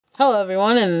Hello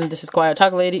everyone, and this is Quiet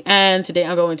Talk Lady, and today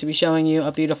I'm going to be showing you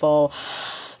a beautiful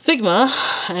figma,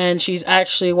 and she's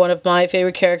actually one of my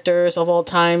favorite characters of all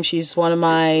time. She's one of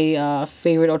my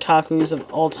favorite otakus of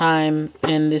all time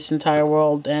in this entire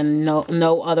world, and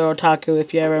no other otaku,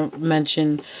 if you ever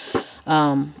mention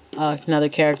another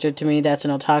character to me that's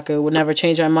an otaku, would never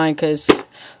change my mind, because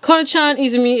Konata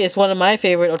Izumi is one of my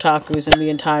favorite otakus in the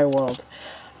entire world.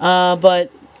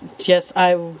 But yes,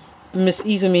 Miss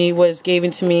Izumi was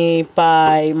given to me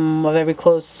by my very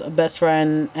close best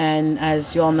friend, and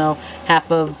as you all know,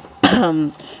 half of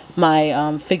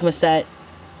my figma set,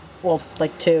 well,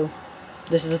 like two,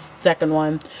 this is the second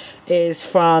one, is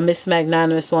from Miss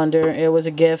Magnanimous Wonder. It was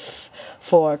a gift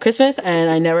for Christmas, and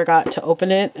I never got to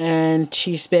open it, and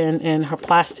she's been in her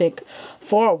plastic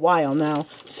for a while now.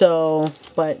 So,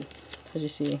 but as you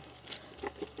see,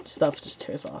 stuff just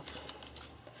tears off.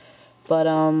 But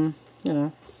you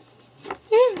know.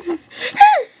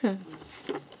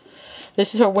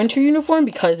 This is her winter uniform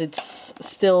because it's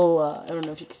still, I don't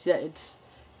know if you can see that, it's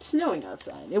snowing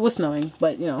outside. It was snowing,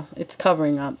 but you know, it's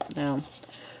covering up now.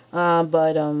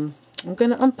 But I'm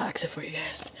gonna unbox it for you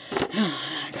guys.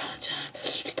 Let's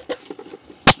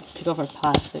take off our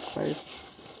plastic first.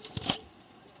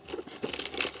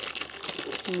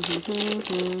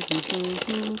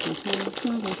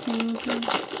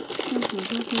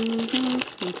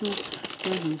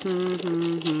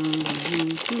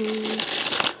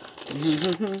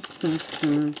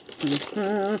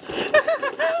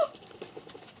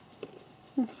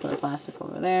 Let's put our plastic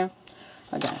over there.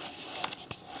 Okay.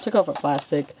 Took off our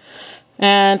plastic.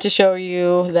 And to show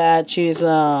you that she's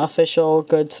an official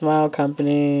Good Smile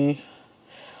company.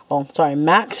 Oh, sorry,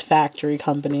 Max Factory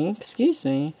company. Excuse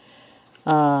me.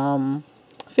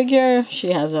 Figure.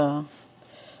 She has a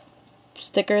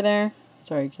sticker there.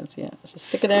 Sorry, you can't see it. There's a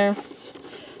sticker there.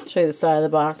 Show you the side of the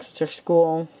box. It's her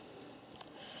school.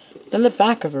 Then the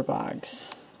back of her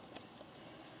box.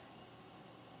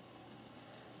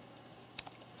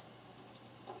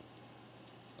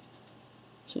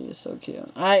 She is so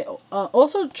cute. I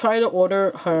also tried to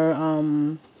order her.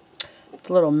 It's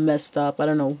a little messed up. I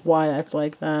don't know why that's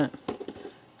like that.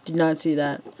 Did not see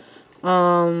that.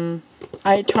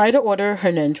 I tried to order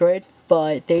her Nendroid,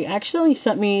 but they actually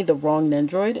sent me the wrong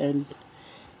Nendroid, and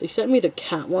they sent me the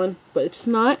cat one, but it's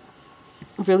not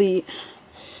really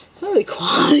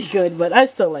quality good, but I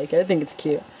still like it. I think it's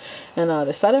cute. And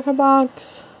the side of her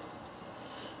box,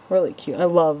 really cute. I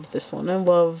love this one. I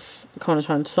love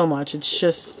Konata so much. It's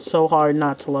just so hard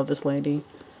not to love this lady.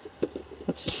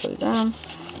 Let's just put it down.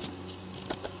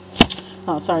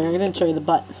 Oh, sorry, I didn't show you the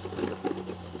butt.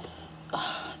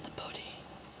 The booty.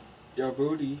 Your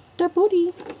booty. The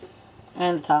booty.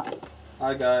 And the top.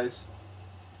 Hi guys.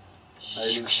 I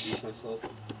didn't introduce myself.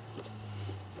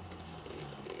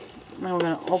 Now we're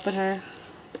gonna open her.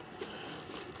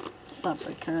 Just not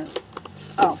break her.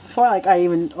 Oh, before I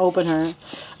even open her,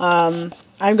 I'm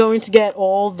going to get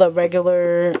all the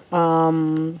regular,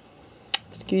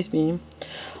 excuse me,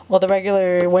 all the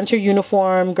regular winter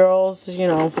uniform girls, you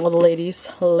know, all the ladies,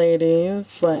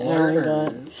 but I only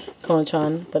got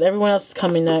Konata. But everyone else is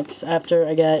coming next after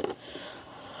I get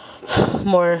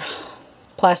more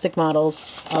plastic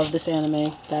models of this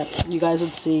anime that you guys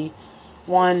would see.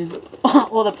 One,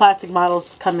 all the plastic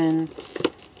models come in.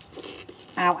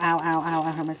 Ow, ow, ow, ow,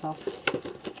 I hurt myself.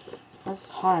 This is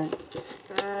hard.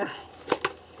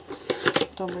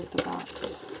 Don't break the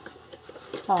box.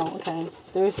 Oh, okay.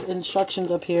 There's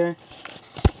instructions up here.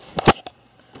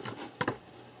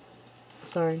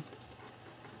 Sorry.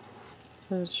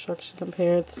 There's instructions up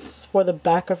here. It's for the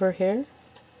back of her hair.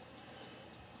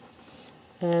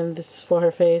 And this is for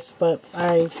her face, but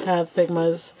I have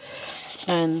figmas,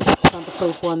 and it's not the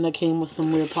first one that came with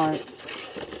some weird parts.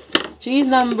 She's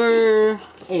number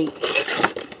 8.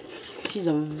 She's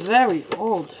a very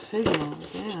old figma.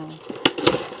 Yeah.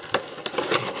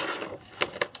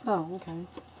 Oh, okay.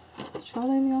 Did she got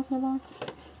anything else in the box?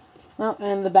 Oh,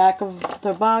 and the back of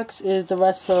the box is the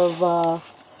rest of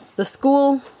the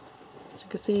school. As you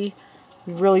can see,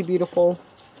 really beautiful.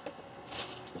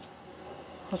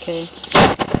 Okay.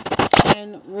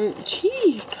 And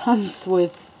she comes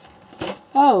with,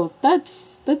 oh,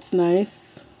 that's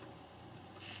nice.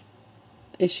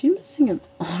 Is she missing an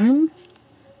arm?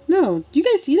 No, do you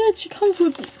guys see that? She comes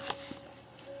with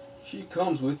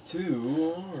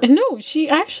 2 arms. No, she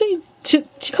comes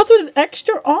with an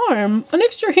extra arm, an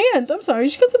extra hand. I'm sorry,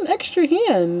 she comes with an extra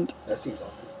hand. That seems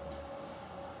awkward.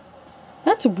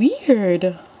 That's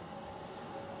weird.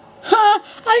 Ha!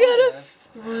 I got a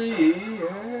 3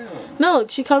 hands. No,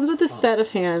 she comes with a set of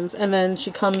hands, and then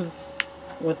she comes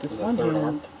with this one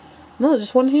hand. No,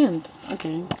 just one hand.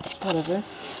 Okay, whatever.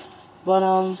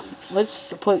 But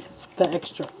let's put the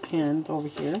extra hand over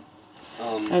here.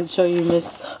 And show you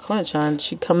Miss Konata.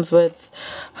 She comes with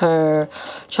her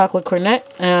chocolate cornet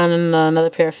and another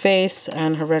pair of face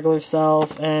and her regular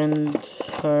self and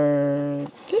her...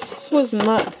 This was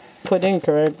not put in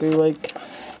correctly. Like,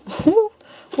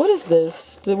 what is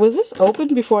this? Was this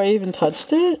open before I even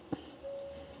touched it?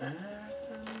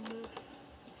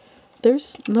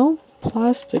 There's no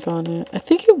plastic on it. I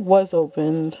think it was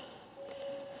opened.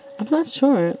 I'm not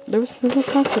sure. There's no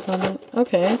plastic on it.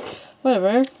 Okay.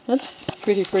 Whatever. That's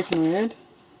pretty freaking weird.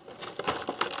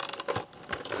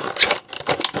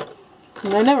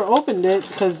 And I never opened it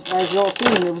because, as y'all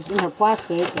seen, it was in her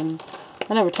plastic, and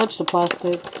I never touched the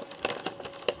plastic.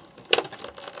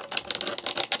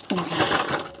 Okay.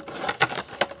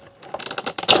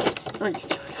 Okay,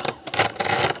 here we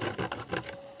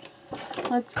go.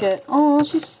 Let's get... Oh,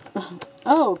 she's...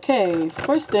 Okay,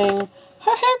 first thing,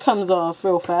 her hair comes off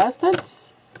real fast.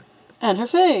 That's... And her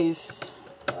face.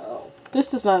 This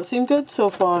does not seem good so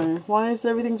far. Why is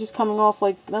everything just coming off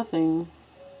like nothing?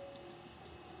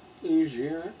 Use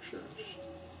your extras.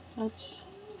 That's...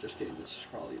 Just kidding, this is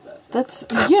probably bad. That's...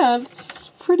 Yeah, that's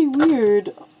pretty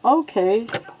weird. Okay.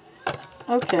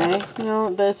 Okay. You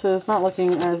know, this is not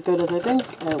looking as good as I think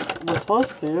it was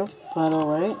supposed to. But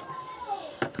alright.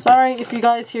 Sorry if you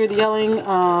guys hear the yelling.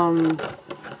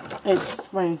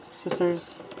 It's my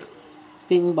sister's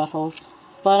beating buttholes.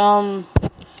 But,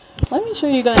 let me show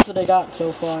you guys what I got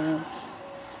so far.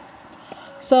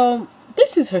 So,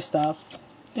 this is her stuff.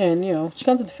 And, you know, she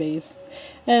comes with the face.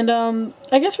 And,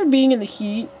 I guess for being in the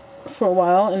heat for a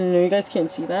while, and you guys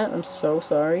can't see that, I'm so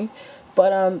sorry.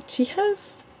 But, she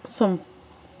has some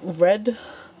red,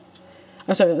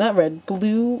 I'm sorry, not red,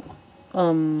 blue,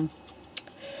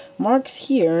 marks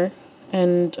here.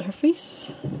 And her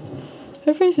face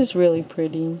is really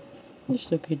pretty.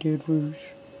 Just look at that rouge.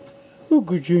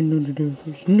 Look at you,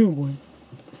 new one.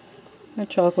 A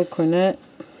chocolate cornet.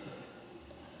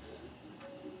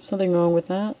 There's nothing wrong with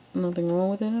that. Nothing wrong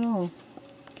with it at all.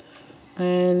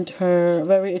 And her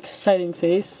very exciting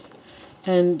face.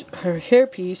 And her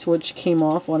hairpiece, which came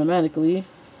off automatically.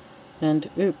 And,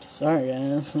 oops, sorry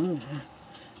guys.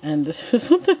 And this is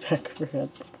what the back of her head.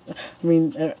 I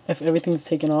mean, if everything's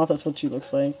taken off, that's what she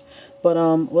looks like. But,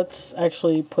 let's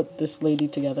actually put this lady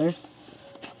together.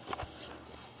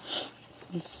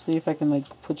 Let's see if I can, like,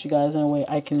 put you guys in a way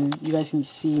you guys can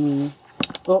see me.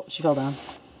 Oh, she fell down.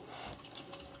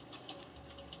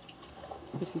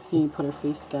 You can see me put her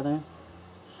face together.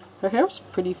 Her hair's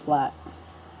pretty flat.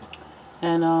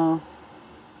 And,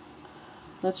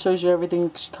 that shows you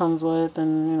everything she comes with,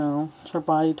 and, you know, her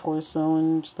body, torso,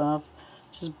 and stuff.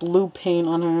 Just blue paint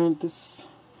on her. This,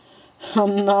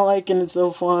 I'm not liking it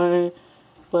so far.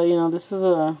 But, you know, this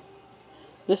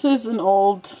is an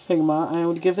old Figma. I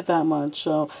would give it that much.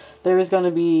 So there is going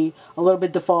to be a little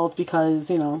bit default because,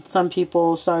 you know, some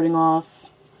people starting off,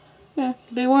 yeah,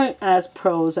 they weren't as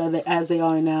pros as they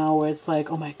are now, where it's like,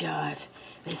 oh my god,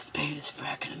 this paint is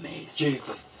frickin' amazing.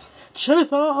 Jesus.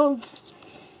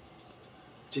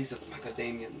 Jesus,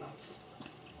 macadamia nuts.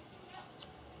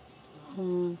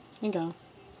 Here you go.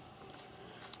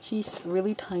 She's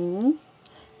really tiny.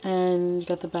 And you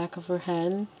got the back of her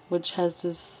head, which has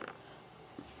this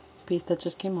piece that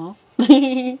just came off.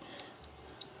 I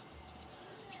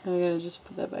gotta just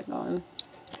put that back on.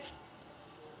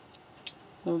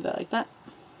 Move that like that.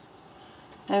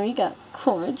 And we got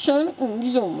Konata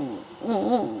Izumi.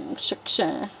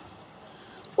 Shaksha.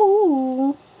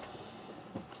 Ooh.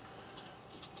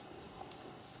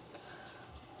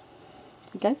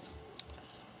 See guys?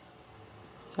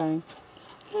 Sorry.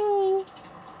 Hi.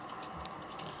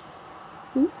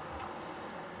 See?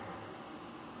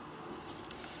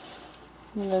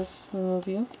 Let's move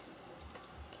you.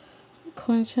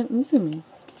 Konata Izumi.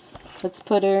 Let's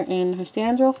put her in her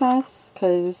stand real fast,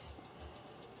 because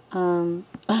the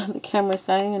camera's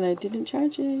dying and I didn't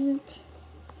charge it.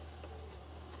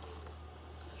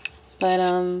 But, I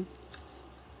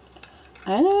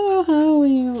don't know how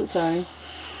you, sorry.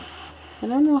 I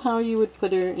don't know how you would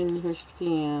put her in her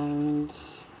stand.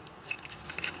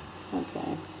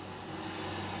 Okay.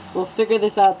 We'll figure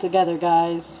this out together,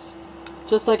 guys.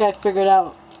 Just like I figured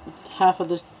out half of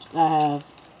the I have.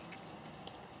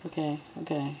 Okay,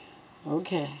 okay,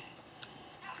 okay.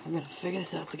 We're gonna figure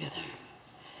this out together.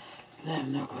 I have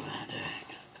no clue how to do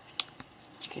it.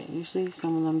 Okay, usually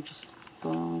some of them just go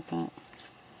on like that.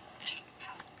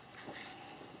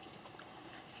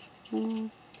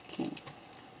 Okay.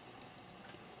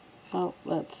 Oh,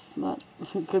 that's not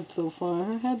good so far.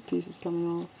 Her headpiece is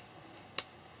coming off.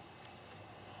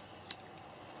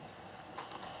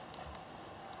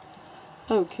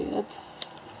 Okay, that's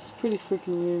pretty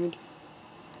freaking weird.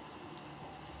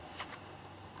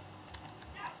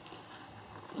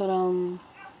 But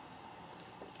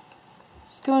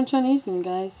let's go on Konata Izumi,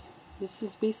 guys. This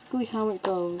is basically how it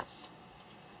goes.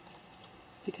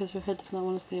 Because her head does not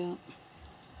want to stay up.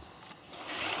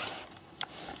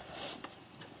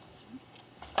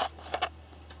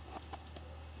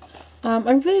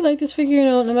 I really like this figure, you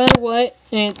know, no matter what.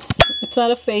 It's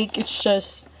not a fake,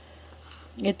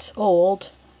 it's old.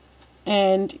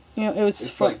 And, you know,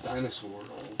 it's like dinosaur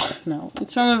old. No,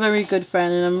 it's from a very good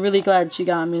friend, and I'm really glad she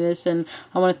got me this, and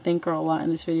I want to thank her a lot in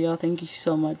this video. Thank you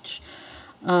so much.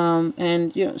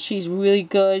 And, you know, she's really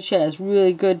good. She has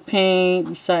really good paint,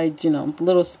 besides, you know,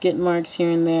 little skid marks here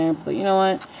and there. But you know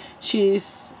what?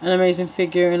 She's an amazing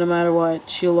figure, and no matter what,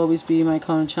 she'll always be my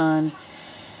Kono-chan.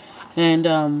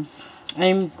 And,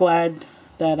 I'm glad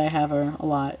that I have her a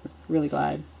lot. Really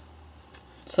glad.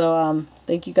 So,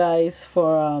 thank you guys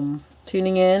for,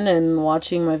 tuning in and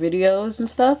watching my videos and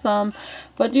stuff.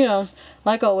 But, you know,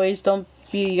 like always, don't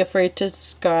be afraid to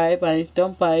subscribe. I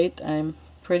don't bite. I'm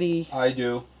pretty... I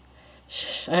do.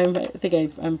 I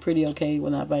think I'm pretty okay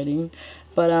with not biting.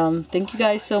 But, thank you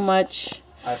guys so much.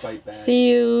 I bite back. See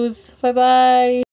yous. Bye-bye.